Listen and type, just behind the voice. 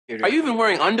Are you even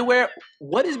wearing underwear?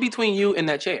 What is between you and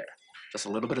that chair? Just a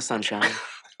little bit of sunshine.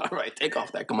 All right, take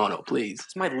off that kimono, please.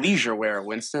 It's my leisure wear,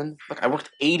 Winston. Look, I worked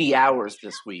 80 hours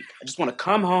this week. I just want to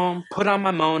come home, put on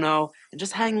my mono, and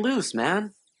just hang loose,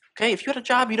 man. Okay, if you had a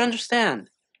job, you'd understand.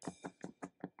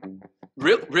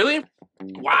 Really?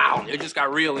 Wow, it just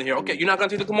got real in here. Okay, you're not gonna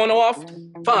take the kimono off?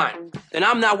 Fine. Then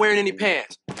I'm not wearing any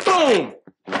pants. Boom!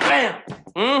 Bam!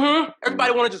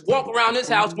 Everybody wanna just walk around this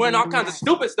house wearing all kinds of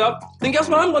stupid stuff. Then guess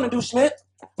what I'm gonna do, Schmidt?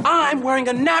 I'm wearing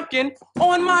a napkin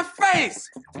on my face.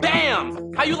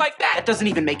 Bam! How you like that? That doesn't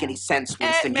even make any sense,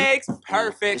 Winston. It makes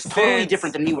perfect sense. It's totally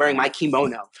different than me wearing my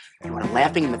kimono. You are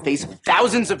laughing in the face of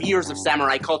thousands of years of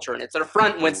samurai culture, and it's an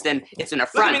affront, Winston. It's an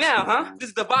affront. Look at me now, huh? This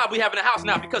is the vibe we have in the house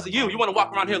now because of you. You wanna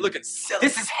walk around here looking silly.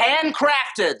 This is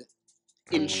handcrafted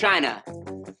in China.